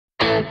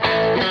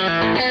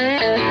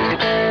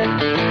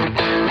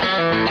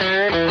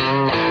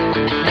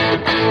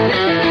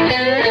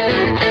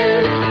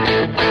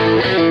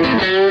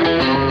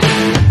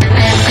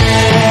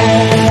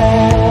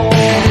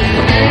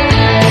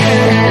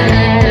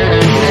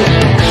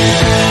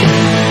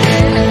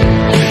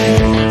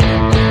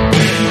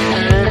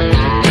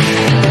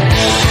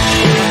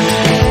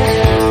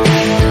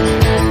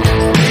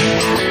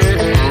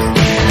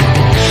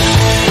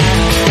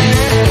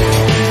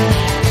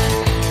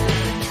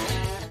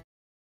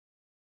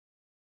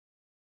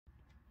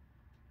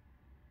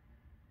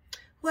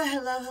Well,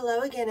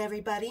 hello again,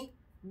 everybody.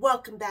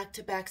 Welcome back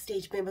to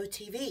Backstage Bimbo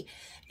TV.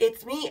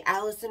 It's me,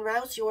 Allison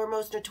Rouse, your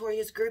most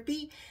notorious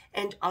groupie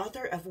and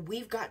author of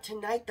We've Got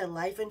Tonight, The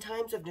Life and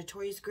Times of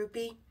Notorious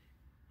Groupie,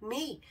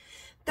 me.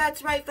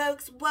 That's right,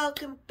 folks.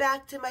 Welcome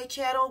back to my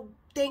channel.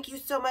 Thank you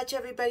so much,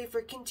 everybody,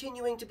 for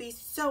continuing to be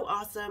so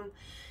awesome,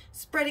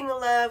 spreading the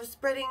love,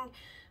 spreading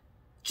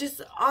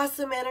just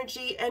awesome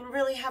energy, and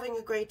really having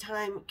a great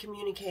time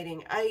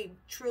communicating. I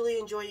truly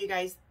enjoy you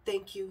guys.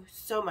 Thank you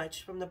so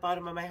much from the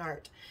bottom of my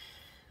heart.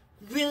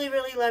 Really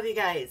love you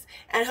guys.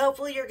 And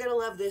hopefully you're going to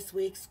love this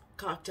week's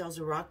Cocktails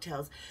and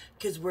Rocktails,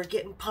 because we're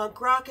getting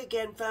punk rock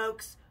again,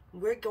 folks.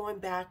 We're going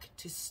back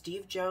to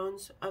Steve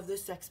Jones of the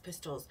Sex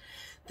Pistols.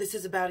 This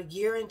is about a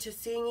year into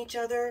seeing each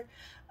other.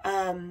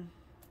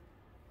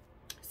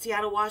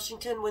 Seattle,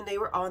 Washington, when they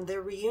were on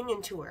their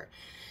reunion tour.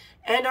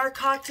 And our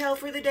cocktail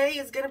for the day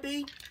is going to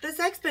be the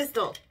Sex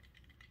Pistol.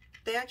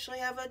 They actually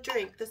have a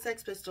drink, the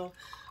Sex Pistol.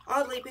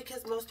 Oddly,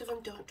 because most of them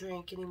don't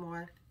drink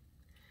anymore.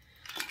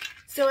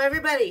 So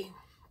everybody,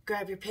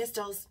 grab your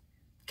pistols,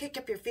 kick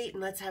up your feet,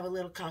 and let's have a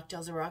little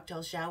Cocktails and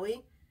Rocktails, shall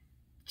we?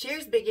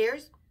 Cheers, big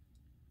ears.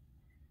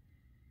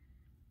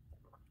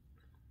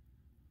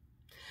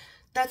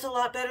 That's a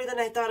lot better than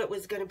I thought it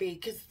was going to be,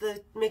 because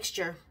the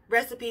mixture.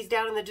 Recipes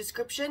down in the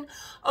description,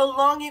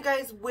 along you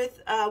guys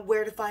with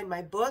where to find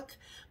my book,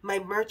 my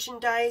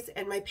merchandise,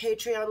 and my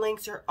Patreon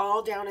links are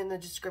all down in the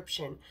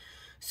description.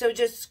 So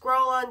just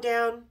scroll on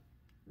down.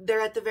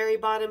 They're at the very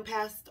bottom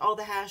past all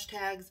the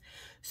hashtags.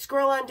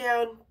 Scroll on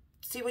down,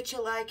 see what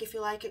you like. If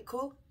you like it,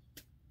 cool.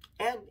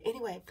 And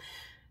anyway,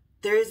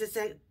 there is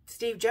a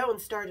Steve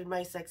Jones started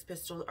my Sex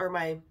Pistol, or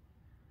my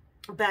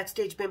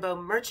Backstage Bimbo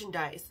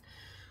merchandise,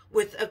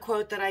 with a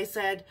quote that I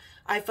said,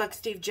 I fucked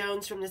Steve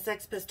Jones from the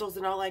Sex Pistols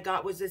and all I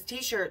got was this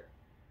t-shirt.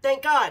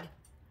 Thank God.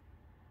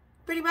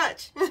 Pretty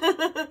much.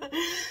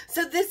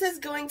 So this is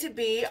going to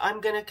be, I'm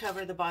going to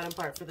cover the bottom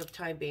part for the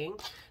time being.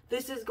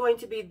 This is going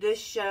to be this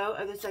show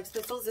of the Sex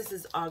Pistols. This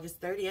is August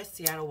 30th.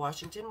 Seattle,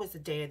 Washington was the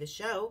day of the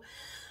show.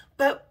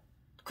 But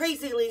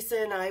Crazy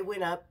Lisa and I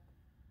went up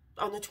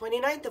on the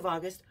 29th of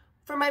August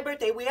for my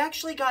birthday. We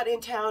actually got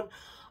in town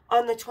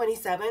on the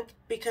 27th,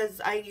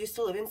 because I used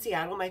to live in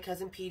Seattle. My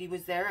cousin Petey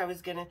was there. I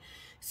was going to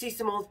see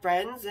some old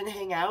friends and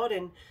hang out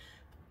and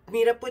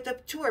meet up with the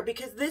tour,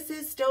 because this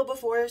is still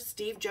before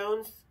Steve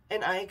Jones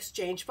and I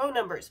exchanged phone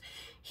numbers.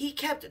 He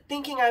kept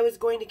thinking I was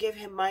going to give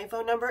him my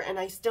phone number, and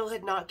I still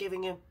had not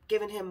given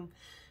him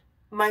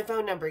my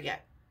phone number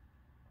yet.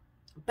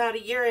 About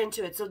a year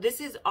into it. So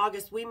this is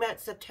August. We met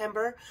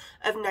September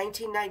of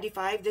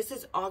 1995. This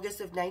is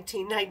August of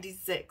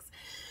 1996.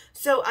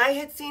 So I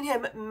had seen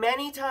him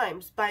many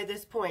times by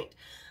this point.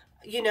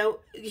 You know,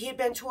 he had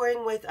been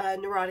touring with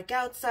Neurotic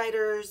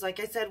Outsiders, like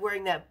I said,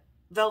 wearing that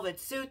velvet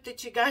suit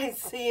that you guys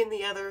see in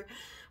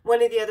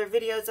one of the other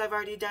videos I've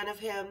already done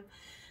of him.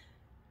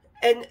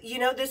 And, you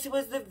know, this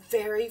was the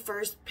very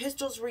first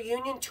Pistols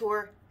reunion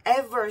tour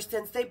ever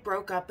since they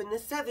broke up in the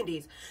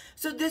 70s.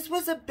 So this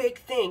was a big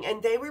thing,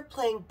 and they were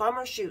playing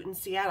Bummershoot in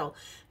Seattle.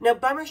 Now,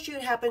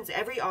 Bummershoot happens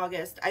every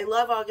August. I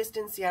love August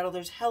in Seattle.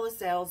 There's hella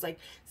sales, like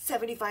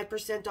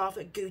 75% off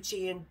at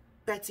Gucci and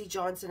Betsy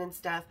Johnson and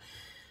stuff.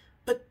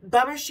 But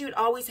Bummershoot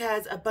always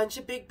has a bunch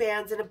of big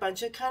bands and a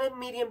bunch of kind of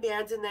medium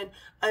bands and then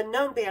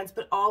unknown bands,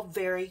 but all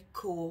very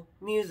cool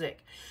music.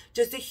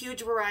 Just a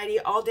huge variety,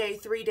 all day,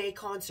 3-day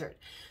concert.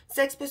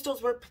 Sex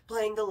Pistols were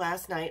playing the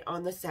last night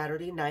on the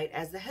Saturday night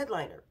as the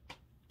headliner.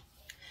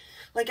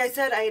 Like I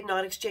said, I had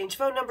not exchanged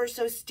phone numbers,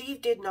 so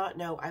Steve did not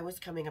know I was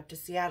coming up to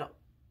Seattle.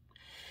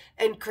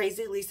 And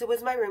Crazy Lisa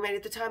was my roommate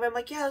at the time. I'm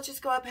like, yeah, let's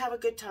just go up, have a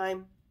good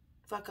time.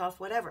 Fuck off,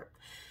 whatever.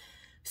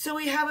 So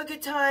we have a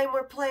good time.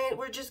 We're playing.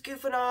 We're just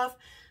goofing off,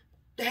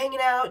 hanging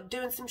out,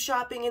 doing some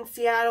shopping in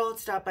Seattle.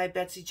 Stopped by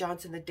Betsy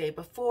Johnson the day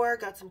before.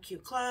 Got some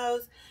cute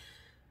clothes.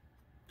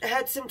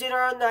 Had some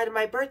dinner on the night of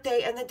my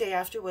birthday, and the day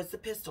after was the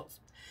Pistols.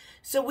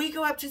 So we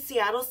go up to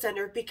Seattle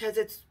Center because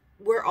it's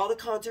where all the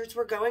concerts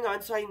were going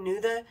on. So I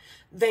knew the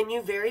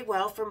venue very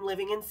well from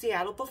living in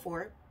Seattle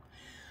before.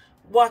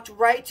 Walked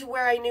right to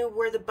where I knew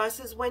where the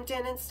buses went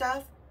in and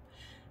stuff.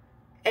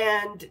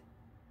 And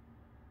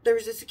there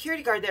was a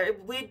security guard there.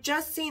 We had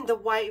just seen the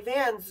white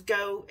vans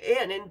go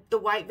in, and the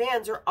white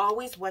vans are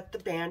always what the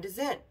band is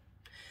in.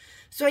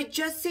 So I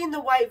just seen the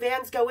white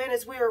vans go in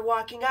as we were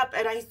walking up,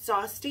 and I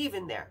saw Steve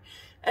in there.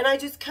 And I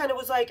just kind of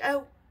was like,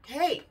 oh,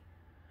 hey.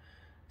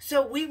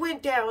 So we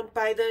went down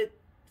by the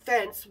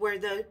fence where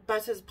the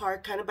buses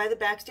park, kind of by the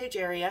backstage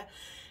area.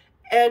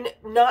 And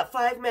not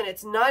 5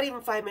 minutes, not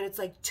even 5 minutes,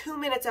 like 2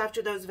 minutes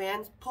after those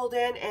vans pulled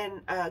in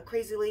and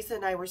Crazy Lisa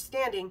and I were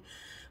standing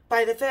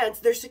by the fence,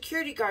 their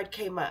security guard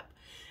came up.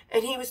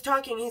 And he was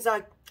talking. He's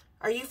like,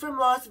 are you from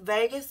Las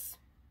Vegas?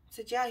 I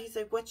said, yeah. He's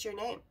like, what's your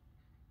name?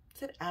 I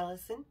said,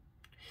 Allison.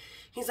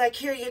 He's like,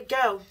 here you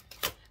go.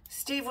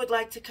 Steve would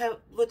like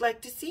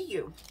to see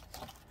you.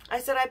 I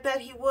said, I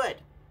bet he would.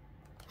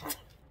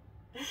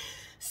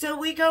 So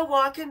we go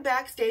walking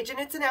backstage, and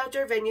it's an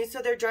outdoor venue,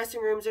 so their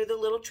dressing rooms are the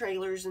little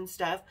trailers and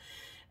stuff.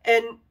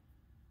 And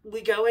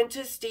we go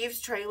into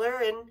Steve's trailer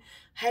and,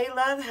 hey,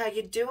 love, how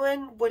you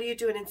doing? What are you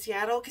doing in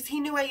Seattle? Because he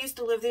knew I used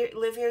to live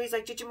here. He's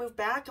like, did you move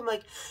back? I'm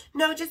like,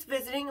 no, just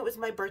visiting. It was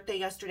my birthday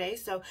yesterday.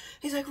 So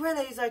he's like,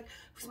 really? He's like,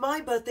 it was my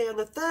birthday on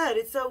the 3rd.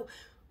 And so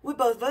we're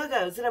both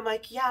Virgos. And I'm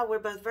like, yeah, we're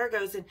both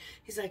Virgos. And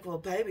he's like, well,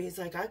 baby, he's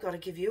like, I got to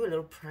give you a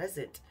little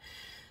present.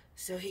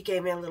 So he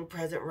gave me a little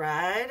present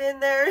right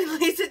in there.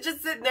 And Lisa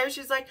just sitting there.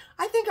 She's like,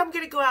 I think I'm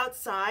going to go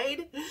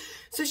outside.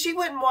 So she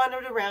went and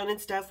wandered around and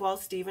stuff while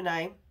Steve and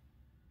I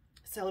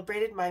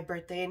celebrated my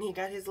birthday, and he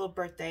got his little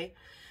birthday,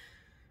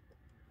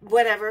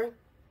 whatever,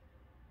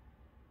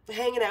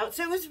 hanging out.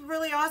 So it was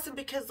really awesome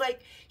because,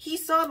 like, he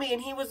saw me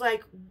and he was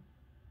like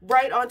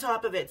right on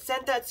top of it,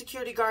 sent that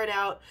security guard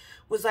out,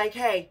 was like,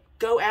 hey,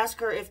 go ask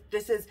her if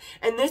this is,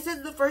 and this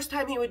is the first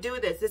time he would do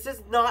this. This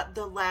is not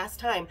the last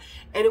time.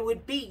 And it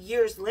would be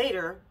years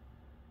later,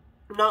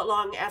 not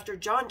long after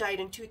John died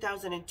in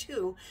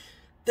 2002,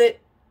 that,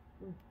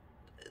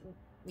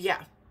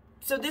 yeah.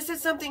 So this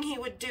is something he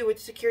would do with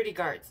security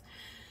guards.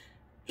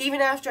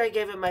 Even after I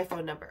gave him my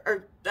phone number.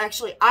 Or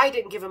actually, I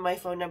didn't give him my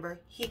phone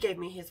number. He gave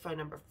me his phone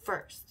number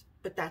first.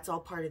 But that's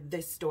all part of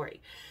this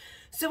story.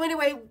 So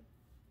anyway,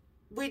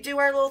 we do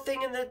our little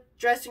thing in the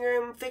dressing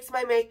room, fix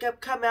my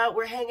makeup, come out,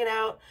 we're hanging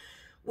out.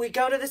 We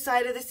go to the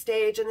side of the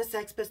stage and the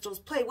Sex Pistols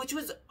play, which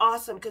was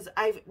awesome because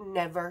I've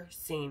never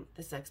seen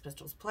the Sex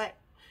Pistols play.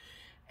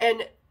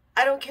 And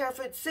I don't care if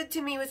it, Sid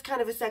to me was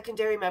kind of a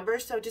secondary member,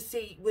 so to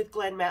see with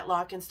Glenn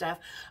Matlock and stuff,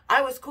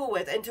 I was cool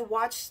with. And to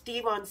watch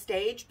Steve on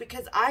stage,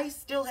 because I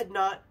still had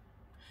not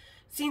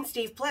seen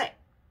Steve play.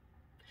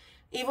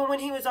 Even when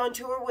he was on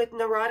tour with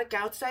Neurotic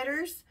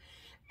Outsiders.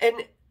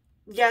 And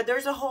yeah,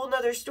 there's a whole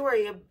nother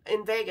story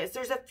in Vegas.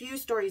 There's a few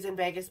stories in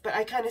Vegas, but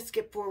I kind of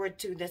skipped forward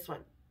to this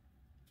one.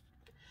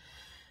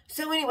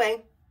 So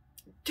anyway,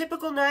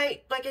 typical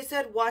night, like I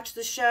said, watch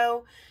the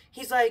show.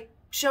 He's like,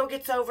 show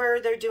gets over,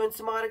 they're doing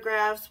some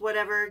autographs,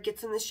 whatever,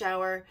 gets in the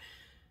shower,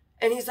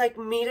 and he's like,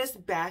 meet us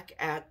back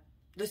at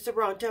the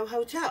Sorrento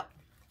Hotel,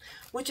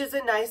 which is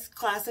a nice,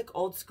 classic,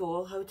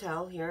 old-school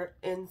hotel here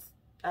in,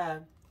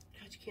 God,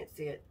 you can't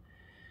see it.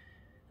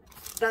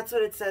 That's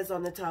what it says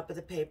on the top of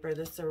the paper,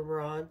 the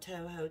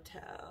Sorrento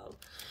Hotel.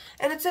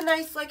 And it's a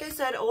nice, like I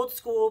said,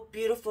 old-school,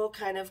 beautiful,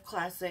 kind of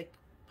classic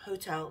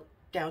hotel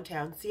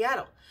downtown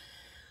Seattle.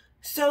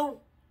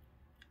 So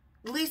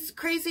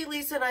Crazy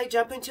Lisa and I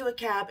jump into a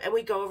cab and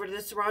we go over to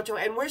the Sorrento,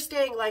 and we're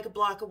staying like a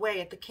block away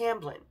at the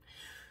Camblin,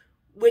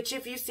 which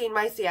if you've seen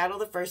my Seattle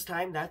the first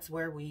time, that's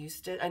where we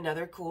used to,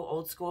 another cool,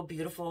 old school,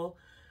 beautiful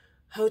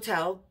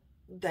hotel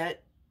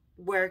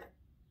where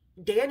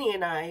Danny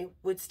and I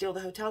would steal the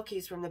hotel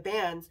keys from the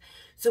bands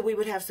so we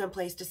would have some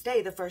place to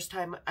stay the first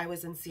time I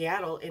was in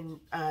Seattle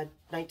in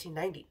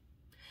 1990.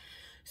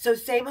 So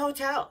same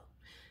hotel.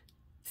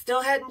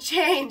 Still hadn't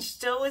changed,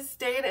 still was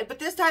staying, but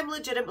this time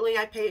legitimately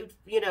I paid,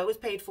 it was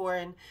paid for.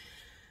 And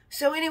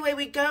so anyway,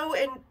 we go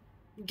and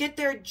get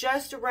there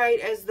just right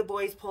as the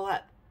boys pull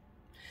up.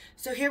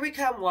 So here we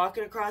come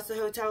walking across the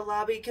hotel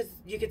lobby because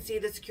you could see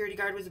the security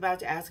guard was about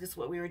to ask us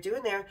what we were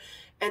doing there.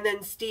 And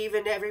then Steve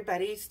and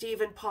everybody,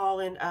 Steve and Paul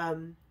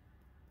and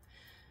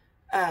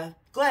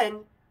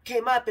Glenn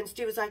came up, and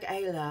Steve was like,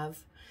 hey,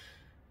 love.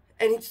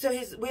 And so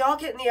we all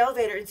get in the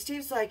elevator, and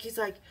Steve's like, he's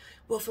like,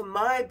 well, for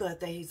my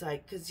birthday, he's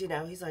like, because,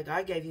 he's like,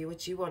 I gave you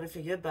what you wanted for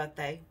your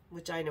birthday,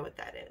 which I know what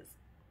that is.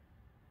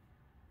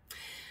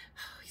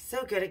 He's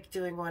so good at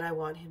doing what I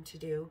want him to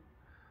do.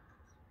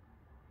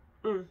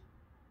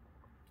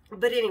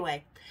 But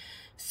anyway,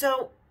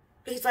 so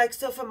he's like,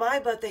 so for my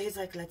birthday, he's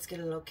like, let's get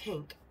a little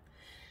kink.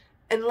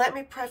 And let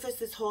me preface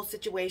this whole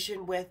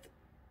situation with,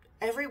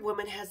 every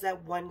woman has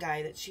that one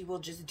guy that she will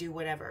just do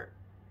whatever.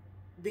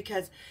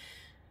 Because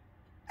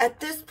at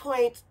this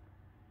point,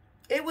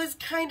 it was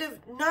kind of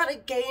not a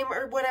game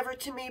or whatever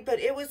to me, but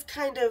it was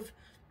kind of,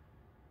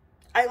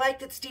 I like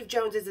that Steve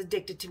Jones is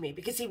addicted to me,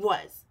 because he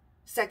was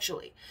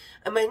sexually,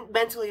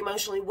 mentally,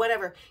 emotionally,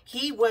 whatever.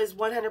 He was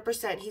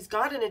 100%. He's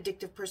got an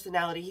addictive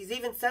personality. He's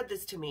even said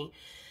this to me,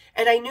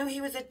 and I knew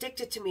he was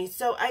addicted to me.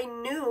 So I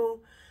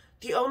knew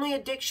the only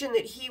addiction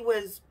that he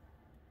was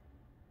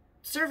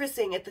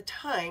servicing at the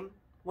time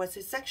was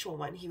his sexual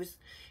one.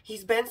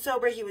 He's been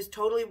sober. He was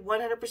totally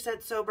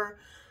 100% sober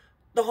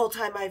the whole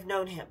time I've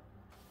known him.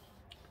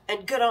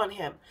 And good on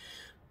him.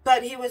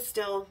 But he was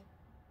still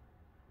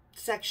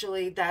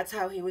sexually, that's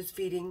how he was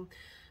feeding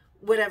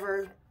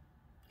whatever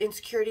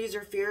insecurities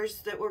or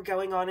fears that were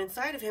going on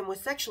inside of him, was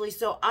sexually.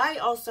 So I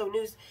also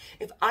knew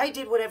if I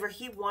did whatever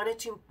he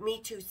wanted me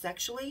to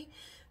sexually,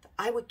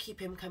 I would keep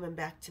him coming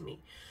back to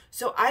me.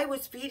 So I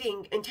was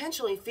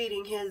intentionally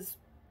feeding his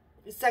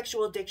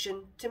sexual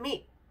addiction to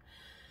me.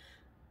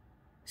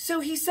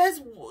 So he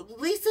says,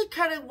 Lisa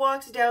kind of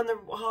walks down the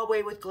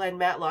hallway with Glenn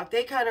Matlock.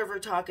 They kind of are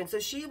talking. So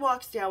she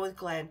walks down with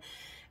Glenn.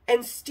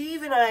 And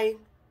Steve and I,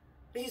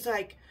 he's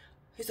like,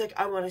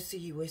 I want to see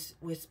you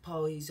with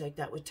Paul. He's like,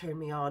 that would turn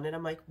me on. And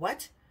I'm like,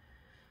 what?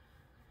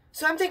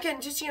 So I'm thinking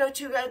just,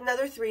 to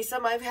another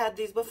threesome. I've had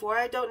these before.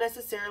 I don't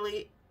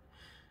necessarily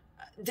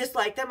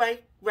dislike them. I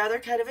rather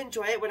kind of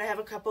enjoy it when I have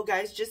a couple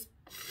guys just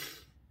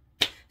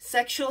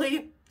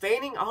sexually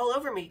feigning all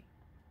over me.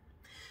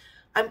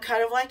 I'm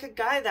kind of like a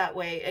guy that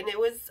way. And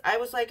I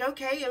was like,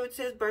 okay, it was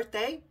his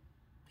birthday.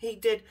 He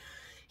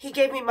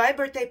gave me my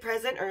birthday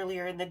present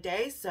earlier in the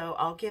day, so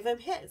I'll give him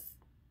his.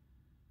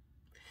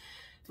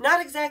 Not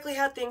exactly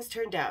how things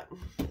turned out.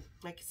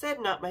 Like I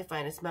said, not my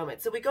finest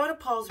moment. So we go to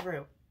Paul's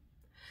room.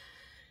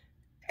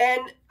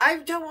 And I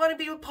don't want to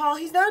be with Paul.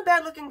 He's not a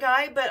bad looking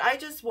guy, but I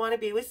just want to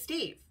be with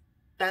Steve.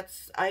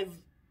 I've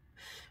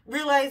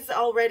realized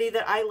already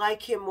that I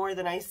like him more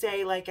than I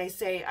say. Like I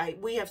say,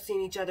 we have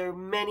seen each other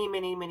many,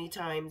 many, many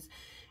times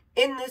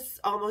in this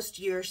almost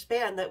year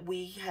span that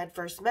we had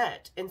first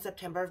met in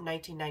September of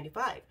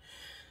 1995.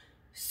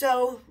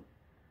 So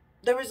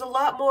there was a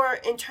lot more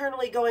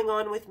internally going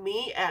on with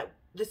me at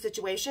the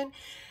situation.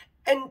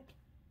 And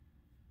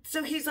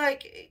so he's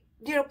like,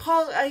 you know,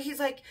 Paul, he's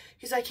like,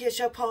 here,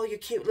 show Paul your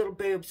cute little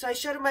boobs. So I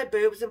showed him my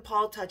boobs, and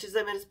Paul touches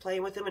them and is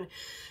playing with them. And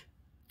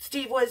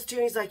Steve was too.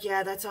 He's like,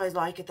 yeah, that's how I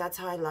like it. That's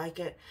how I like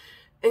it.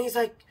 And he's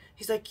like,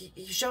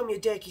 you show me a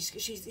dick.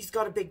 He's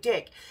got a big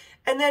dick.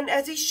 And then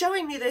as he's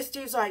showing me this,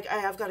 Steve's like,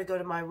 I've got to go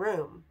to my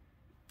room.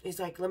 He's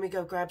like, let me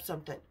go grab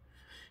something.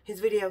 His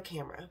video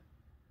camera.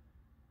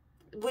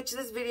 Which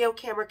this video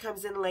camera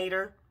comes in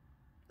later.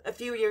 A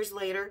few years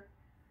later.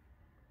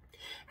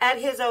 At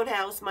his own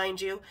house, mind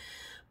you.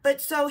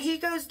 But so he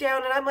goes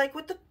down and I'm like,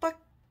 what the fuck?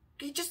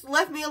 He just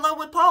left me alone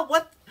with Paul.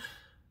 What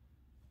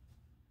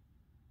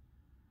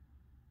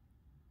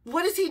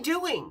is he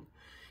doing?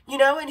 You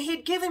know, and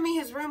he'd given me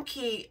his room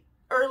key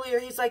earlier.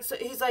 He's like,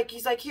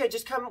 here,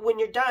 just come when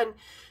you're done.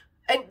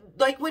 And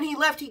like when he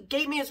left, he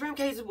gave me his room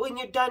key. When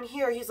you're done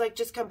here, he's like,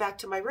 just come back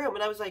to my room.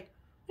 And I was like,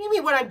 what do you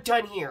mean when I'm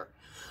done here?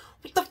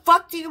 What the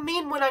fuck do you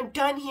mean when I'm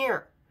done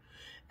here?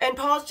 And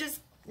Paul's just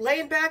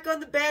laying back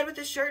on the bed with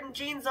his shirt and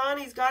jeans on.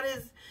 He's got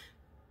his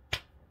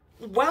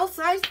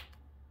well-sized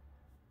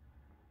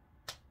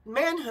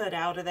manhood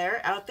out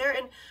there.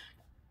 And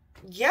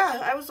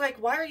yeah, I was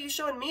like, why are you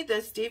showing me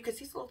this, Steve? Because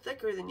he's a little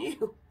thicker than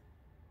you.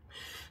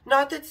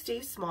 Not that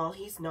Steve's small.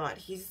 He's not.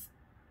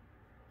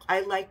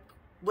 I like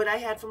what I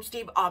had from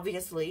Steve,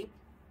 obviously.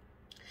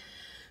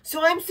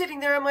 So I'm sitting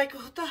there. I'm like,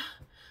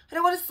 I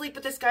don't want to sleep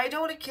with this guy. I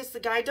don't want to kiss the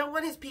guy. I don't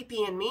want his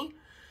pee-pee in me.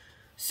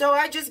 So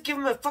I just give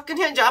him a fucking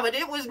hand job. And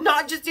it was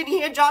not just any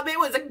hand job. It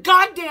was a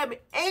goddamn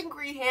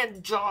angry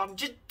hand job.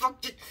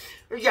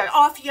 Yeah,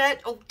 off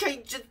yet?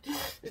 Okay, just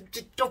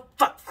oh,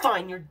 fuck,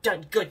 fine, you're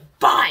done.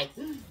 Goodbye.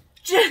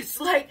 Just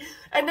like,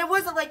 and it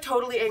wasn't like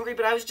totally angry,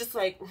 but I was just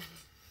like,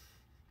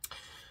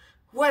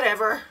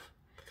 whatever.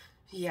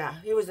 Yeah,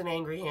 it was an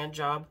angry hand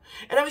job.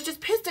 And I was just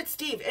pissed at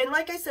Steve. And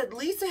like I said,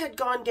 Lisa had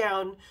gone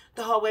down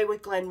the hallway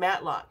with Glenn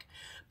Matlock.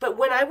 But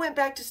when I went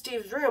back to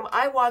Steve's room,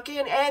 I walk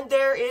in and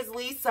there is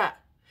Lisa.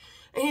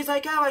 And he's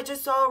like, oh, I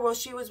just saw her while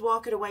she was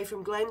walking away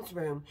from Glenn's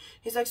room.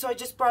 He's like, so I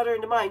just brought her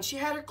into mine. She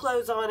had her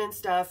clothes on and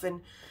stuff.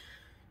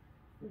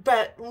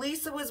 But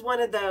Lisa was one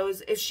of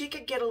those, if she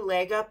could get a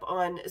leg up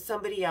on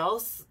somebody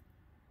else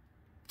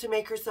to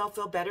make herself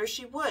feel better,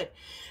 she would.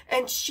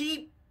 And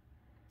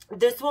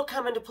this will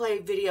come into play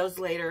videos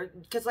later.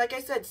 Because like I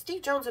said,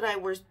 Steve Jones and I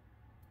were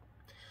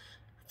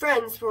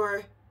friends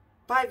for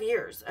 5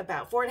 years,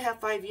 about 4.5,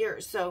 5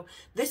 years. So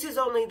this is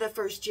only the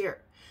first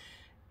year.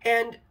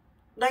 And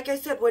like I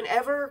said,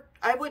 whenever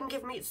I wouldn't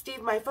give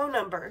Steve my phone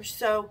number.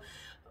 So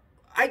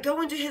I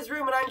go into his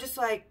room and I'm just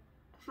like,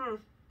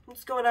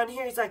 what's going on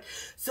here? He's like,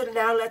 so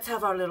now let's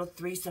have our little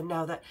threesome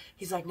now that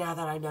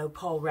I know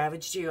Paul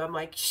ravaged you. I'm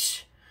like,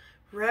 shh,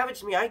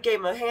 ravaged me. I gave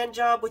him a hand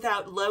job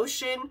without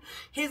lotion.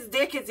 His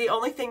dick is the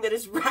only thing that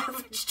is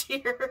ravaged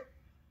here.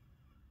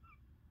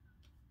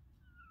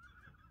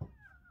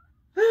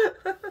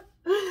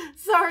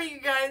 Sorry, you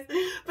guys.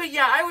 But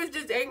yeah, I was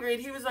just angry.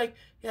 And he was like,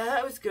 yeah,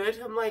 that was good.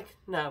 I'm like,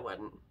 no, it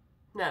wasn't.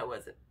 No, it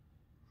wasn't.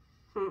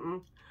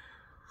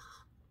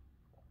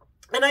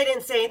 And I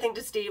didn't say anything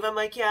to Steve. I'm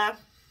like, yeah,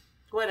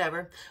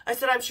 whatever. I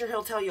said, I'm sure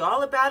he'll tell you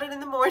all about it in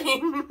the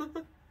morning.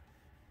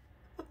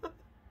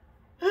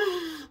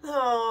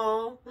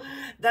 Oh,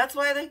 that's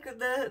why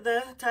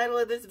the title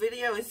of this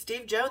video is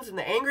Steve Jones and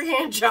the Angry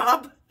Hand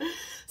Job.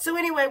 So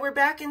anyway, we're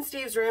back in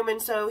Steve's room.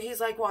 And so he's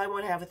like, well, I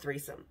want to have a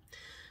threesome.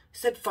 I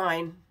said,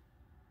 fine,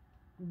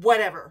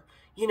 whatever,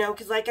 you know,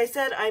 because like I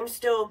said, I'm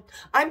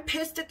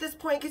pissed at this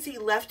point because he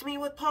left me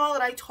with Paul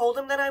and I told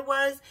him that I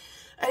was,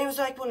 and he was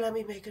like, well, let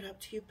me make it up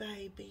to you,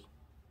 baby.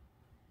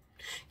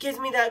 Gives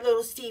me that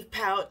little Steve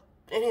pout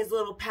and his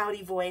little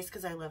pouty voice,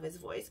 because I love his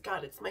voice.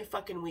 God, it's my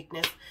fucking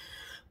weakness.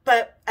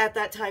 But at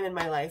that time in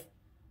my life.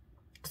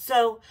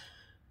 So,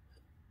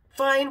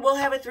 fine, we'll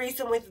have a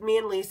threesome with me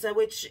and Lisa,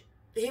 which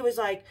he was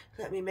like,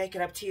 let me make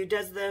it up to you.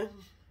 Does the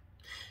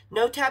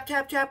no tap,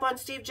 tap, tap on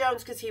Steve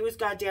Jones, because he was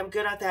goddamn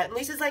good at that. And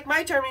Lisa's like,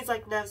 my turn. And he's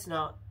like, no, it's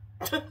not.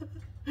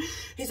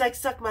 He's like,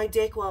 suck my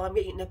dick while I'm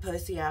eating a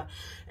pussy out.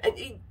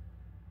 And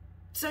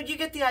so you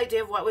get the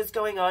idea of what was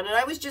going on. And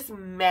I was just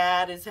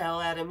mad as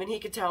hell at him. And he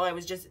could tell I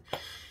was just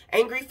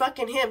angry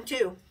fucking him,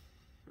 too.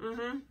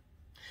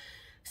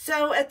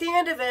 So at the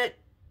end of it,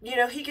 you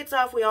know, he gets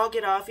off, we all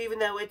get off, even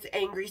though it's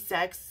angry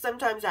sex.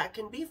 Sometimes that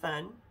can be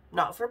fun.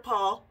 Not for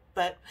Paul,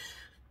 but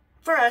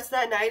for us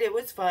that night, it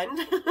was fun.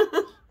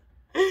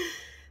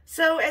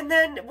 So, and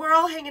then we're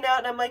all hanging out,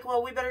 and I'm like,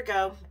 well, we better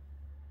go.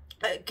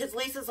 Because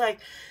Lisa's like,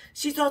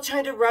 she's all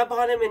trying to rub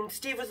on him, and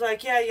Steve was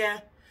like, yeah.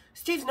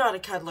 Steve's not a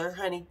cuddler,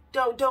 honey.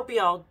 Don't be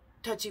all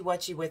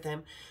touchy-wutchy with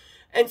him.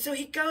 And so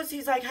he goes,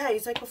 he's like, hey,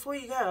 before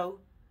you go,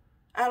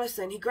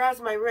 Allison, he grabs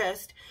my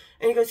wrist,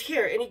 and he goes,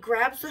 here, and he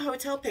grabs the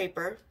hotel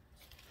paper.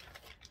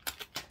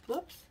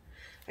 Whoops.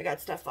 I got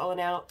stuff falling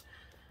out.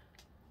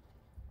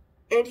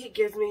 And he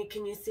gives me,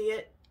 can you see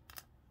it?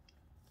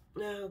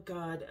 Oh,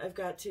 God, I've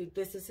got to.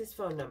 This is his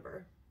phone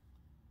number.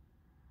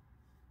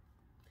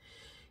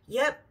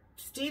 Yep,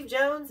 Steve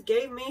Jones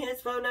gave me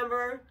his phone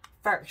number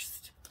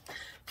first.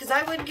 Because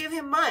I wouldn't give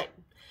him mine.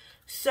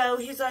 So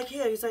he's like,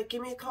 yeah, he's like,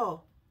 give me a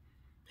call.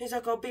 He's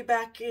like, I'll be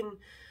back in,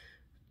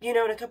 in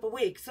a couple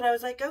weeks. And I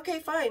was like, okay,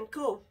 fine,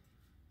 cool.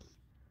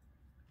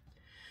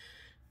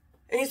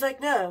 And he's like,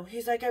 no.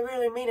 He's like, I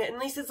really mean it. And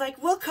Lisa's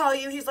like, we'll call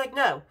you. He's like,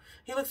 no.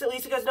 He looks at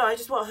Lisa and goes, no, I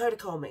just want her to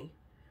call me.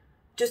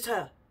 Just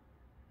her.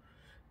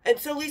 And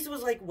so Lisa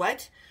was like,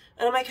 what?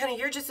 And I'm like, honey,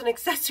 you're just an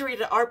accessory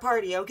to our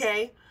party,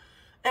 okay?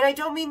 And I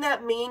don't mean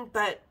that mean,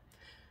 but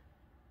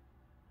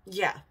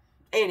yeah.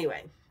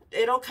 Anyway,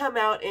 it'll come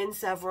out in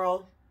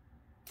several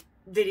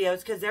videos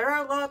because there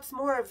are lots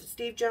more of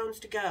Steve Jones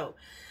to go.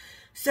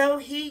 So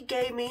he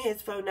gave me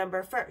his phone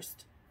number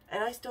first.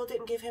 And I still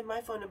didn't give him my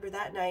phone number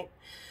that night.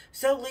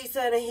 So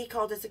Lisa and he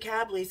called us a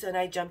cab. Lisa and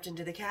I jumped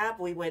into the cab.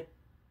 We went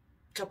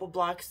a couple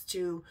blocks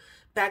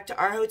back to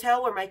our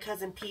hotel where my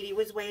cousin Petey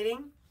was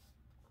waiting.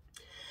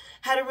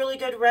 Had a really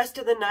good rest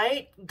of the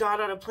night. Got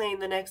on a plane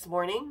the next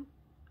morning.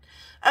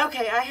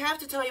 Okay, I have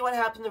to tell you what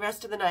happened the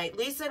rest of the night.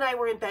 Lisa and I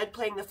were in bed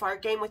playing the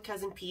fart game with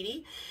cousin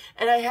Petey.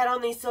 And I had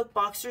on these silk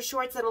boxer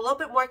shorts and a little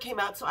bit more came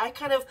out. So I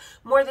kind of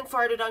more than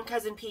farted on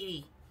cousin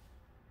Petey.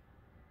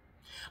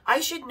 I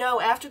should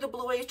know after the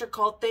Blue Oyster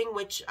Cult thing,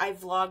 which I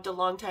vlogged a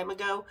long time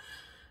ago,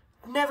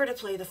 never to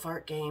play the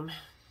fart game.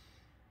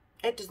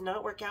 It does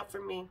not work out for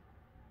me.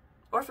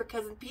 Or for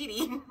cousin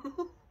Petey.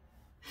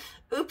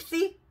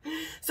 Oopsie.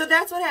 So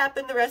that's what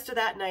happened the rest of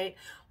that night.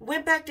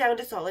 Went back down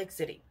to Salt Lake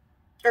City.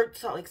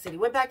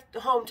 Went back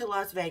home to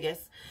Las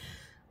Vegas.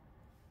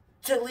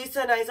 To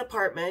Lisa and I's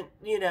apartment,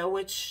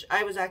 which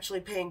I was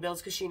actually paying bills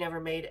because she never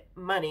made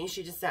money.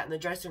 She just sat in the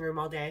dressing room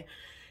all day.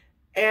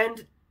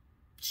 And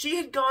she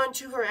had gone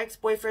to her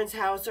ex-boyfriend's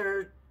house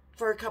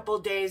for a couple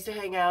of days to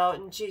hang out.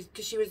 And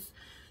because she was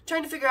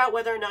trying to figure out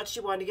whether or not she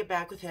wanted to get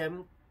back with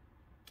him.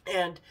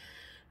 And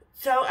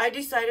so I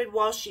decided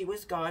while she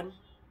was gone,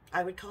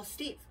 I would call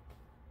Steve,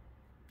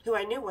 who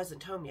I knew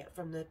wasn't home yet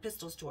from the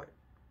pistol store.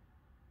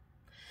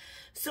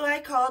 So I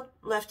called,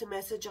 left a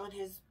message on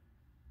his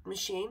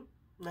machine,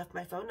 left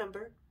my phone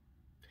number.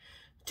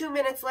 2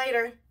 minutes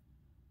later,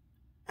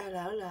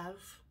 hello,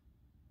 love.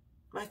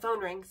 My phone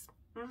rings.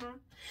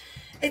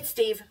 It's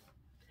Steve.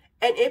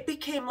 And it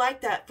became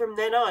like that from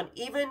then on.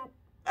 Even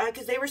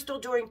because they were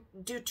still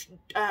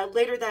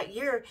later that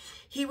year,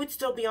 he would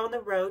still be on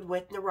the road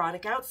with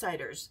Neurotic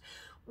Outsiders.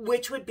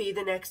 Which would be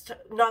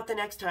not the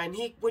next time.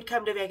 He would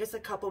come to Vegas a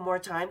couple more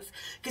times.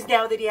 Because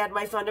now that he had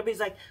my phone number, he's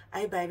like,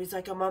 hey, babe, he's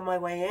like, I'm on my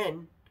way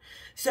in.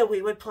 So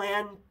we would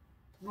plan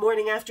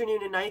morning, afternoon,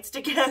 and nights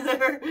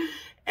together.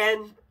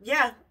 And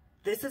yeah,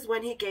 this is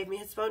when he gave me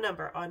his phone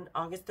number on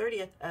August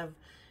 30th of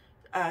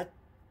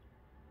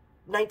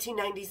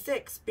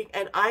 1996.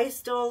 And I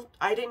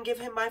didn't give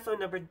him my phone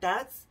number.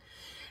 That's,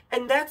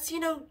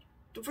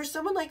 for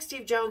someone like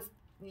Steve Jones,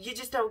 you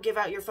just don't give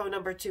out your phone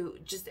number to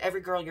just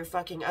every girl you're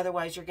fucking.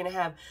 Otherwise, you're going to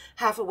have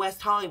half of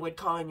West Hollywood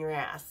calling your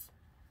ass.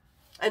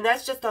 And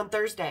that's just on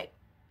Thursday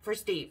for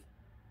Steve.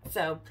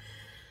 So,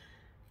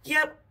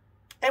 yep.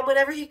 And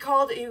whenever he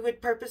called, he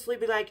would purposely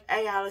be like,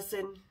 hey,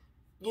 Allison,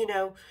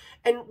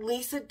 And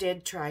Lisa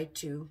did try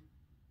to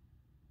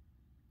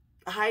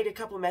hide a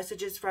couple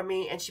messages from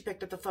me. And she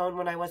picked up the phone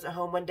when I wasn't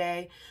home one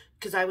day.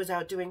 Because I was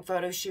out doing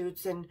photo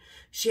shoots. And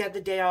she had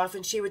the day off.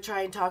 And she would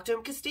try and talk to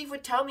him. Because Steve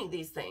would tell me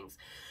these things.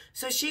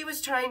 So she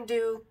was trying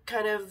to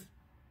kind of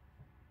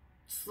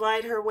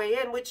slide her way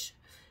in, which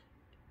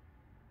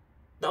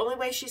the only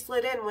way she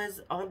slid in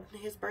was on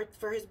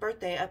for his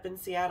birthday up in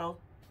Seattle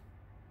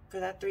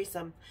for that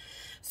threesome.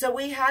 So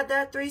we had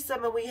that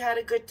threesome and we had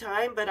a good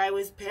time, but I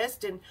was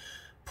pissed and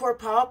poor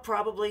Paul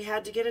probably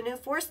had to get a new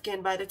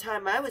foreskin by the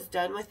time I was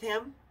done with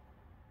him.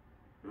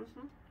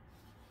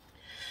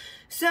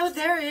 So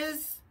there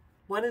is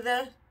one of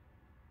the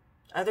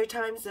other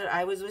times that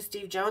I was with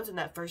Steve Jones in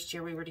that first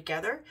year we were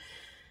together.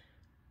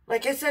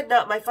 Like I said,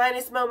 not my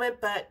finest moment,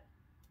 but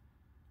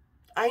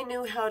I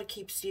knew how to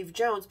keep Steve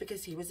Jones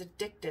because he was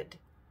addicted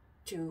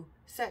to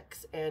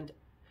sex. And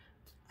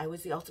I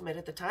was the ultimate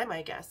at the time,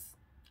 I guess.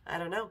 I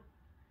don't know.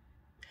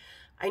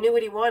 I knew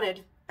what he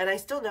wanted, and I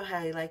still know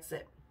how he likes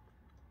it.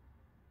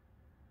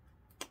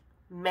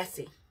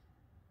 Messy.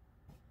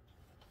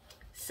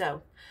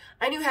 So,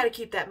 I knew how to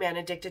keep that man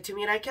addicted to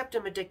me, and I kept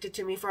him addicted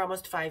to me for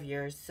almost 5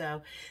 years.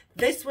 So,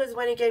 this was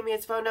when he gave me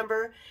his phone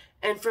number,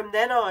 and from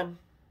then on,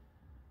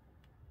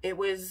 it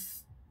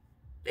was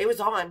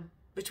on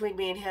between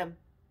me and him.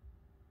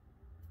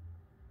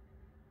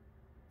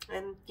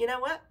 And you know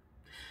what?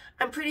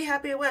 I'm pretty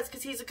happy it was,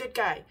 because he's a good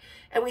guy.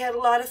 And we had a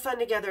lot of fun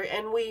together,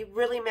 and we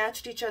really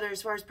matched each other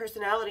as far as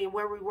personality and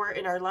where we were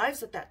in our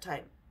lives at that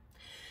time.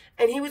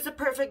 And he was the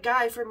perfect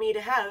guy for me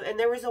to have. And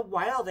there was a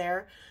while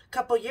there, a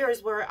couple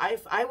years, where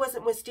if I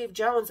wasn't with Steve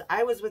Jones,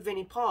 I was with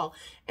Vinnie Paul.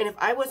 And if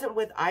I wasn't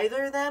with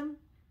either of them,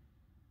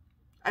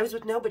 I was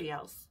with nobody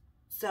else.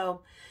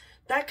 So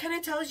that kind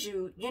of tells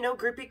you, you know,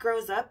 Groupie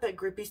grows up, but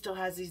Groupie still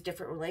has these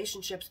different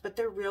relationships, but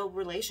they're real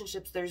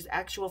relationships. There's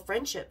actual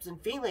friendships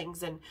and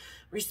feelings and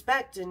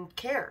respect and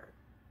care.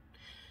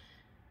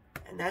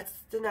 And that's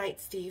the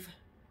night Steve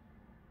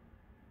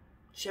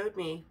showed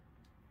me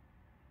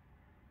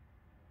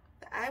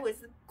that I was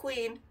the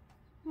queen.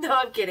 No,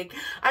 I'm kidding.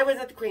 I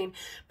wasn't the queen.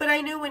 But I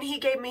knew when he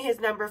gave me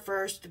his number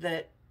first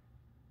that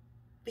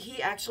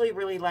he actually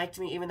really liked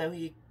me, even though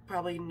he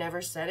probably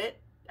never said it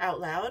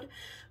out loud.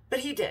 But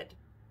he did.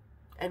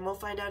 And we'll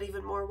find out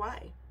even more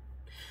why.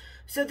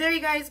 So there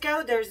you guys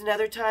go. There's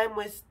another time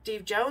with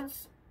Steve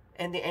Jones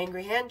and the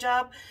Angry Hand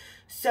Job.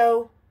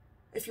 So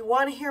if you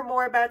want to hear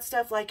more about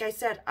stuff, like I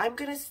said, I'm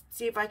going to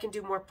see if I can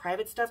do more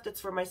private stuff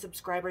that's for my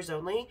subscribers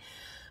only.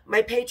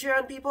 My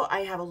Patreon people,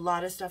 I have a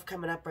lot of stuff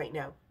coming up right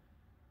now.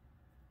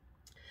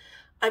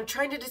 I'm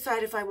trying to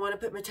decide if I want to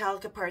put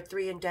Metallica Part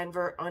 3 in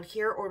Denver on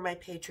here or my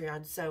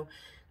Patreon. So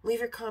leave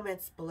your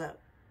comments below.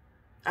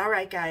 All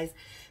right, guys.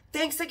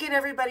 Thanks again,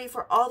 everybody,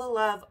 for all the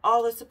love,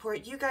 all the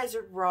support. You guys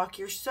are rock.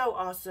 You're so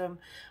awesome.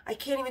 I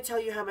can't even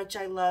tell you how much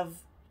I love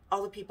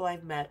all the people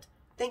I've met.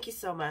 Thank you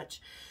so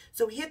much.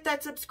 So hit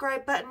that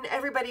subscribe button.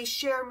 Everybody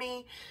share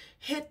me.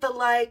 Hit the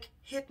like.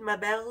 Hit my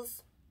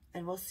bells.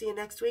 And we'll see you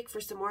next week for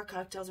some more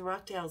Cocktails and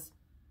Rocktails.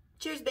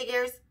 Cheers, big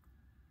ears.